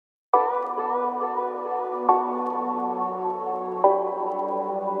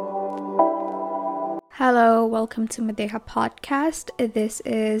Hello, welcome to Madeha Podcast. This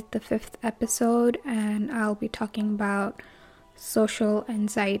is the 5th episode, and I'll be talking about social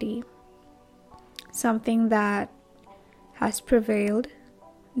anxiety, something that has prevailed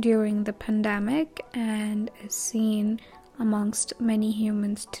during the pandemic and is seen amongst many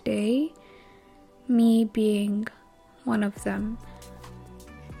humans today, me being one of them.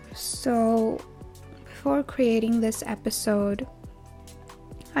 So, before creating this episode,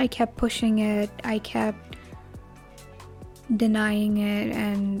 I kept pushing it, I kept denying it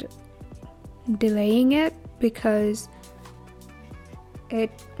and delaying it because it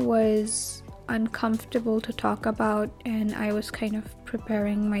was uncomfortable to talk about, and I was kind of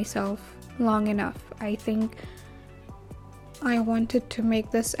preparing myself long enough. I think I wanted to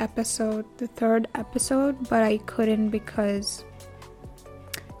make this episode the 3rd episode, but I couldn't because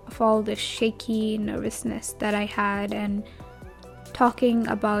of all the shaky nervousness that I had, and talking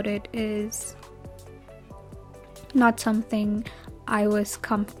about it is not something I was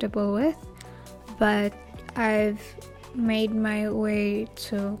comfortable with, but I've made my way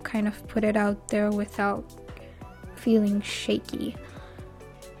to kind of put it out there without feeling shaky.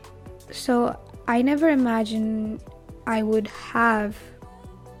 So I never imagined I would have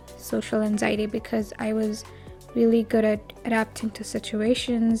social anxiety because I was really good at adapting to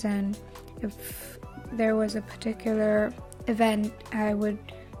situations, and if there was a particular event, I would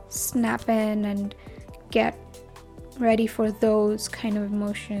snap in and get ready for those kind of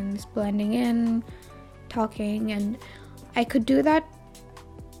emotions, blending in, talking, and I could do that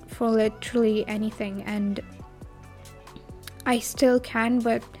for literally anything, and I still can,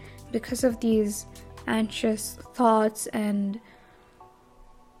 but because of these anxious thoughts, and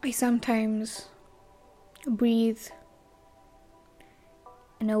I sometimes breathe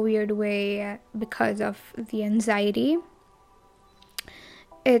in a weird way because of the anxiety.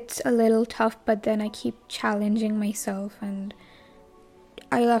 It's a little tough, but then I keep challenging myself, and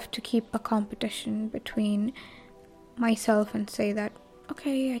I love to keep a competition between myself and say that,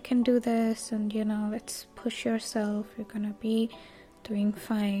 okay, I can do this, and let's push yourself, you're gonna be doing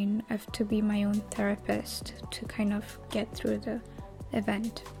fine. I have to be my own therapist to kind of get through the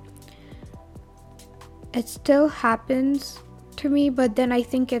event. It still happens to me, but then I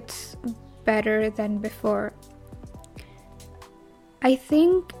think it's better than before. I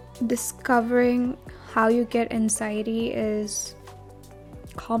think discovering how you get anxiety is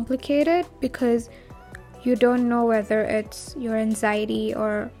complicated because you don't know whether it's your anxiety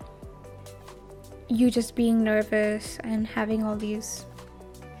or you just being nervous and having all these.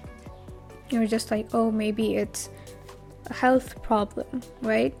 You're just like, oh, maybe it's a health problem,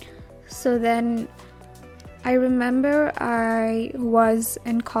 right? So then I remember I was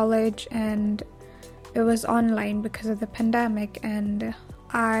in college and it was online because of the pandemic, and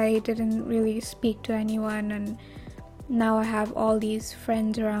I didn't really speak to anyone, and now I have all these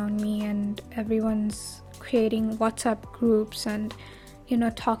friends around me, and everyone's creating WhatsApp groups and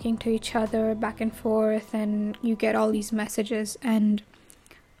talking to each other back and forth, and you get all these messages. And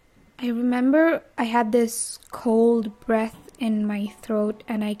I remember I had this cold breath in my throat,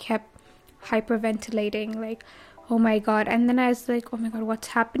 and I kept hyperventilating, like, oh my god. And then I was like, oh my god, what's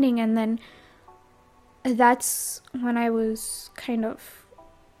happening? And then that's when I was kind of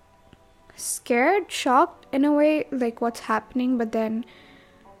scared, shocked in a way, like what's happening. But then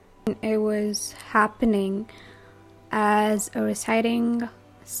it was happening as a reciting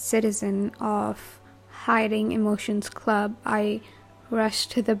citizen of Hiding Emotions Club. I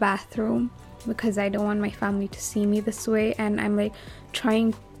rushed to the bathroom because I don't want my family to see me this way, and I'm like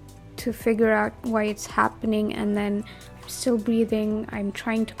trying to figure out why it's happening, and then I'm still breathing, I'm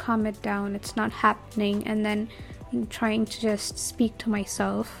trying to calm it down, it's not happening, and then I'm trying to just speak to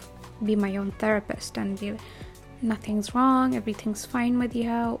myself, be my own therapist, and be like, nothing's wrong, everything's fine with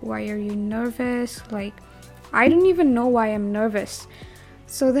you, why are you nervous? Like, I don't even know why I'm nervous.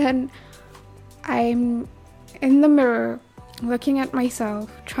 So then I'm in the mirror looking at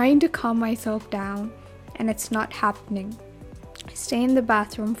myself, trying to calm myself down, and it's not happening. I stay in the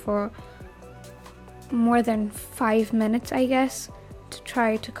bathroom for more than 5 minutes, I guess, to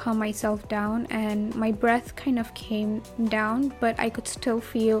try to calm myself down, and my breath kind of came down, but I could still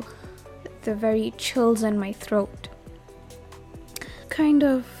feel the very chills in my throat. Kind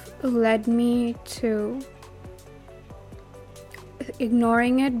of led me to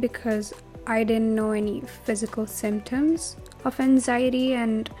ignoring it because I didn't know any physical symptoms of anxiety,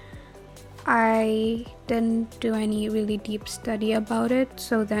 and I didn't do any really deep study about it.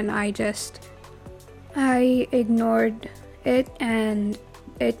 So then I ignored it, and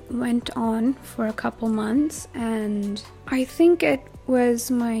it went on for a couple months, and I think it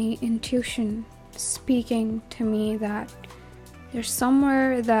was my intuition speaking to me that there's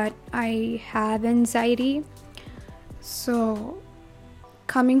somewhere that I have anxiety. So,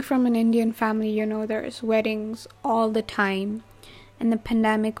 coming from an Indian family, there's weddings all the time, and the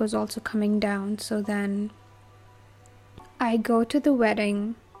pandemic was also coming down. So then I go to the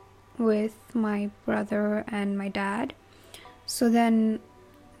wedding with my brother and my dad. So then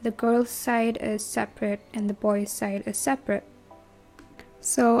the girl's side is separate and the boy's side is separate.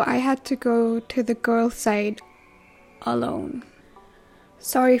 So I had to go to the girl's side alone.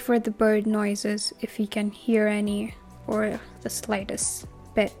 Sorry for the bird noises if you can hear any or the slightest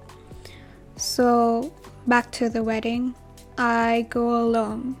bit. So back to the wedding, I go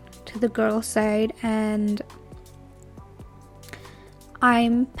alone to the girl's side and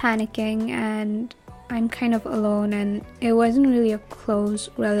I'm panicking and I'm kind of alone, and it wasn't really a close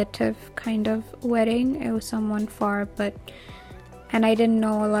relative kind of wedding. It was someone far, and I didn't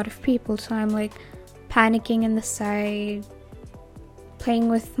know a lot of people, so I'm like panicking in the side, playing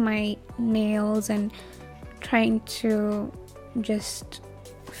with my nails and trying to just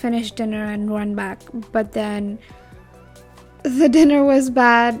finish dinner and run back. But then the dinner was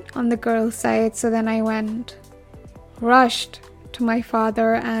bad on the girl's side, so then I rushed to my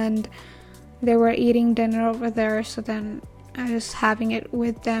father, and they were eating dinner over there, so then I was having it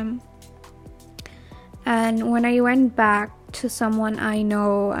with them. And when I went back to someone I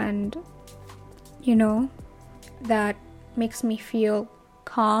know and that makes me feel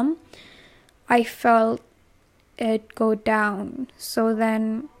calm, I felt it go down. So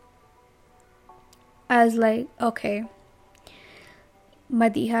then I was like, okay,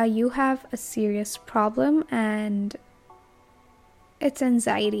 Madiha, you have a serious problem and it's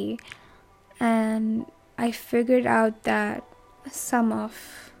anxiety. And I figured out that some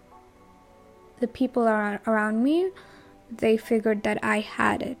of the people around me, they figured that I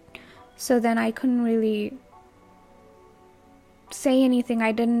had it. So then I couldn't really say anything.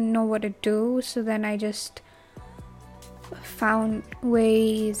 I didn't know what to do. So then I just found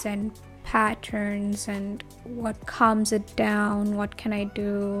ways and patterns and what calms it down, what can I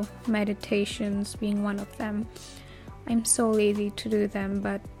do, meditations being one of them. I'm so lazy to do them,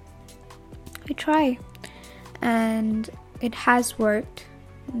 but I try, and it has worked.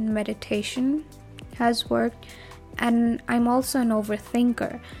 Meditation has worked, and I'm also an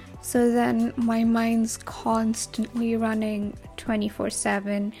overthinker, so then my mind's constantly running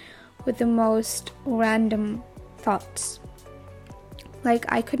 24/7 with the most random thoughts. Like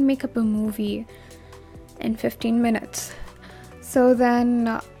I could make up a movie in 15 minutes. So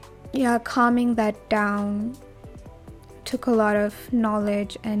then calming that down took a lot of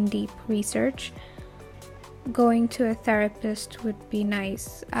knowledge and deep research. Going to a therapist would be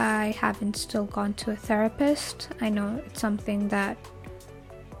nice. I haven't still gone to a therapist. I know it's something that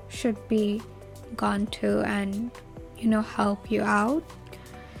should be gone to and help you out.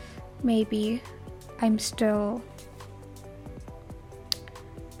 Maybe I'm still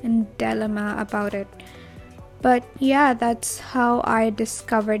in dilemma about it. But that's how I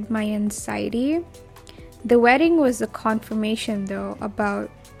discovered my anxiety. The wedding was a confirmation though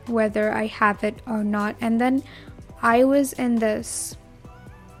about whether I have it or not. And then I was in this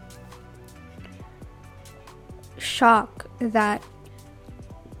shock that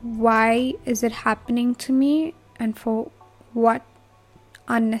why is it happening to me and for what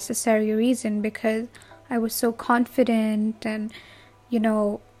unnecessary reason, because I was so confident and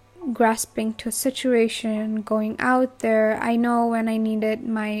grasping to a situation, going out there. I know when I needed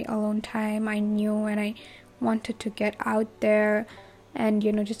my alone time, I knew when I wanted to get out there and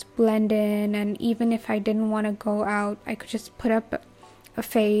just blend in, and even if I didn't want to go out, I could just put up a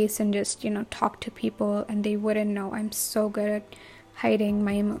face and just talk to people and they wouldn't know. I'm so good at hiding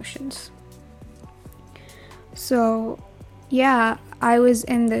my emotions. So I was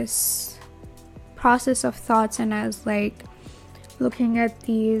in this process of thoughts, and I was like looking at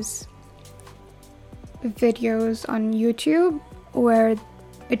these videos on YouTube where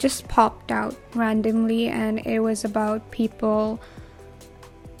it just popped out randomly, and it was about people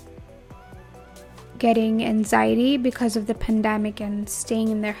getting anxiety because of the pandemic and staying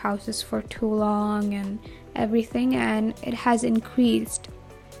in their houses for too long and everything, and it has increased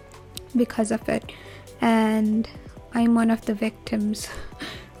because of it, and I'm one of the victims.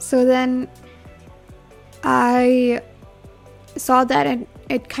 So then I saw that, and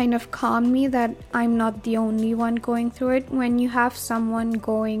it kind of calmed me that I'm not the only one going through it. When you have someone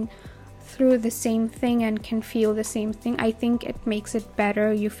going through the same thing and can feel the same thing, I think it makes it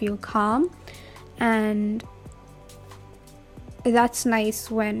better. You feel calm, and that's nice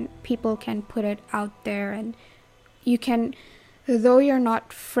when people can put it out there and you can though you're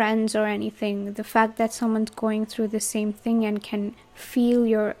not friends or anything, the fact that someone's going through the same thing and can feel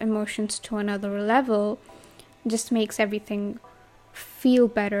your emotions to another level just makes everything feel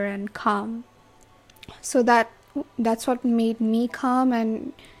better and calm. So that's what made me calm,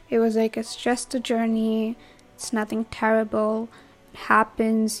 and it was like, it's just a journey, it's nothing terrible, it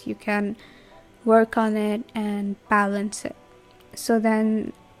happens, you can work on it and balance it. So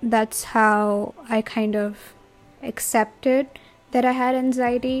then that's how I kind of accepted that I had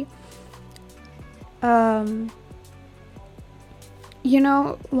anxiety.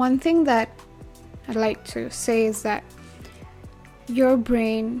 One thing that I'd like to say is that your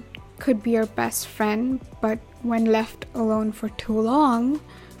brain could be your best friend, but when left alone for too long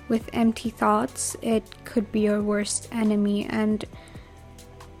with empty thoughts, it could be your worst enemy. And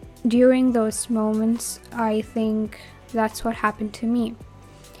during those moments, I think that's what happened to me.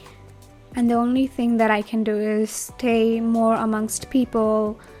 And the only thing that I can do is stay more amongst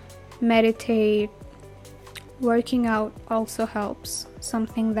people, meditate. Working out also helps,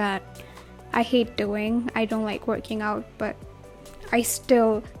 something that I hate doing. I don't like working out, but I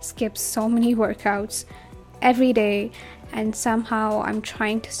still skip so many workouts every day, and somehow I'm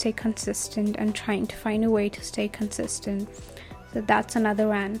trying to stay consistent and trying to find a way to stay consistent. So that's another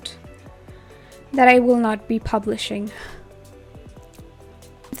rant that I will not be publishing.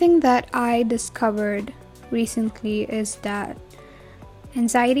 The thing that I discovered recently is that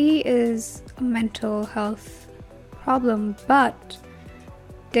anxiety is a mental health problem, but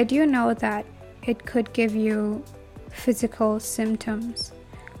did you know that it could give you physical symptoms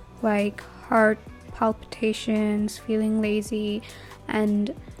like heart palpitations, feeling lazy,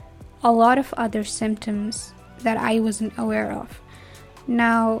 and a lot of other symptoms that I wasn't aware of?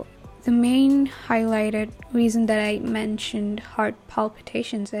 Now, the main highlighted reason that I mentioned heart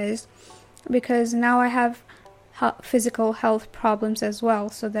palpitations is because now I have physical health problems as well.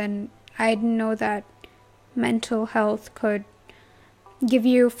 So then I didn't know that mental health could give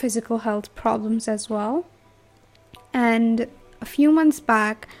you physical health problems as well. And a few months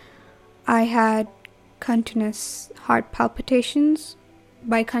back, I had continuous heart palpitations.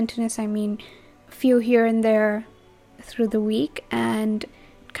 By continuous, I mean a few here and there through the week, and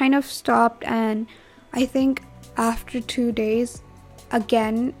kind of stopped, and I think after 2 days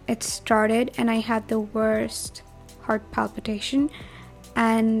again it started, and I had the worst heart palpitation,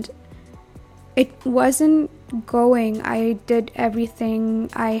 and it wasn't going. I did everything.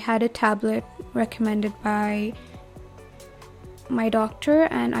 I had a tablet recommended by my doctor,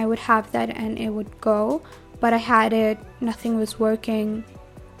 and I would have that and it would go, but I had it, nothing was working,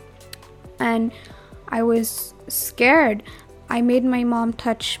 and I was scared. I made my mom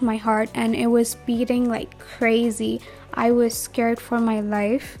touch my heart and it was beating like crazy. I was scared for my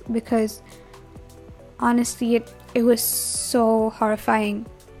life because honestly it was so horrifying.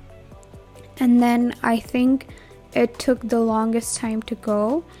 And then I think it took the longest time to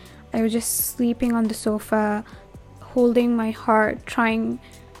go. I was just sleeping on the sofa, holding my heart, trying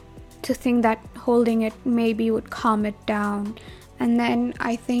to think that holding it maybe would calm it down. And then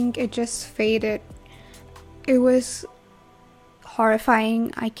I think it just faded. It was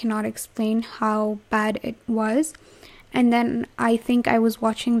horrifying. I cannot explain how bad it was. And then I think I was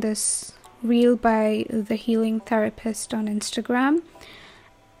watching this reel by the healing therapist on Instagram,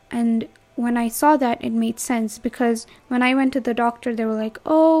 and when I saw that, it made sense, because when I went to the doctor, they were like,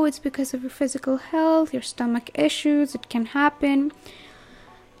 oh, it's because of your physical health, your stomach issues, it can happen.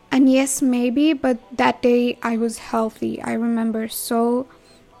 And yes, maybe, but that day I was healthy. I remember so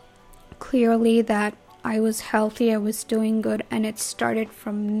clearly that I was healthy, I was doing good, and it started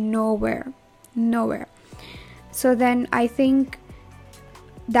from nowhere. So then I think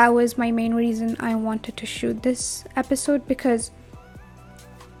that was my main reason I wanted to shoot this episode, because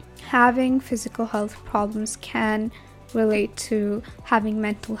having physical health problems can relate to having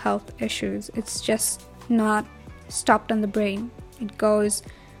mental health issues. It's just not stopped on the brain. It goes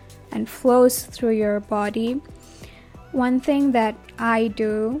and flows through your body. One thing that I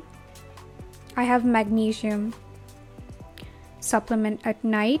do, I have magnesium supplement at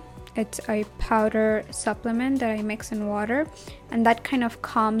night. It's a powder supplement that I mix in water, and that kind of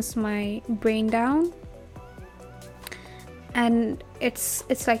calms my brain down. And it's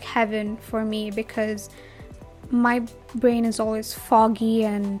like heaven for me, because my brain is always foggy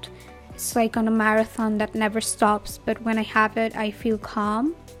and it's like on a marathon that never stops. But when I have it, I feel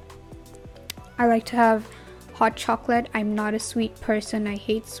calm. I like to have hot chocolate. I'm not a sweet person. I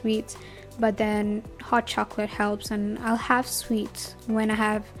hate sweets. But then hot chocolate helps, and I'll have sweets when I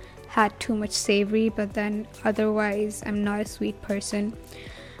have had too much savory, but then otherwise I'm not a sweet person.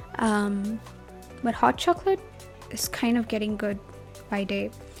 But hot chocolate, is kind of getting good by day.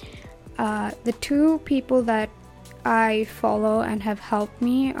 The two people that I follow and have helped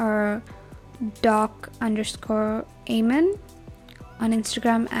me are doc_Amen on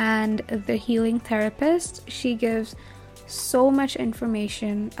Instagram and The Healing Therapist. She gives so much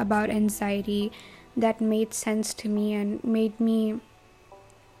information about anxiety that made sense to me and made me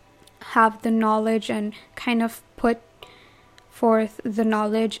have the knowledge and kind of put forth the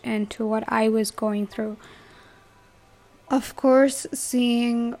knowledge into what I was going through. Of course,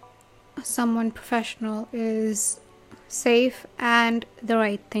 seeing someone professional is safe and the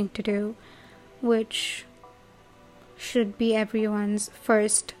right thing to do, which should be everyone's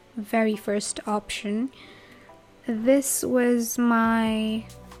very first option. This was my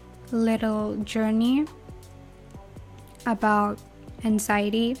little journey about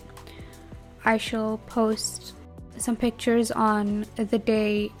anxiety. I shall post some pictures on the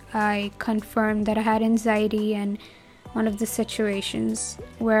day I confirmed that I had anxiety and one of the situations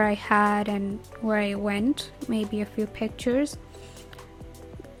where I had and where I went, maybe a few pictures,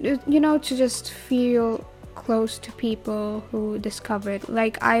 to just feel close to people who discovered.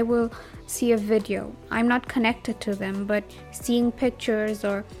 Like, I will see a video, I'm not connected to them, but seeing pictures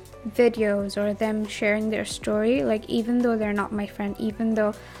or videos or them sharing their story, like, even though they're not my friend, even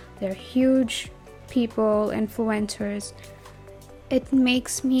though they're huge people, influencers, it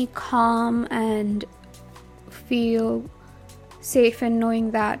makes me calm and feel safe in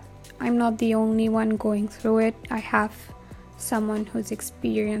knowing that I'm not the only one going through it. I have someone who's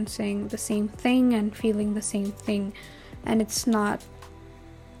experiencing the same thing and feeling the same thing, and it's not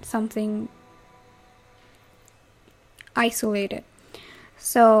something isolated.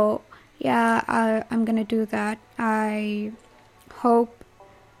 So yeah, I'm gonna do that. I hope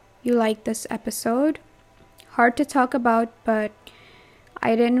you like this episode. Hard to talk about, but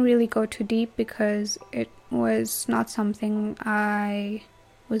I didn't really go too deep because it was not something I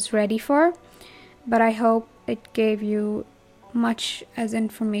was ready for, but I hope it gave you much as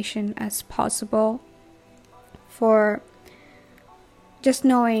information as possible for just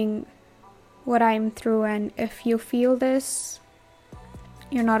knowing what I'm through. And if you feel this,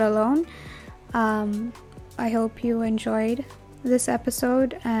 you're not alone. I hope you enjoyed this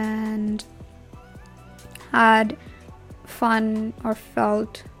episode and had fun or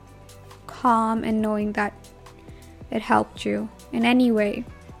felt calm in knowing that it helped you in any way.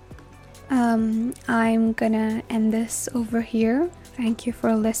 I'm gonna end this over here. Thank you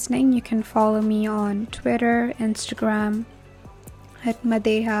for listening. You can follow me on Twitter, Instagram at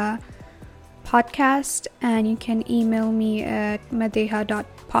Madeha Podcast, and you can email me at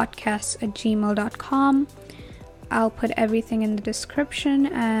madeha.podcast@gmail.com. I'll put everything in the description,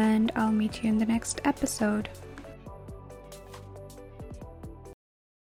 and I'll meet you in the next episode.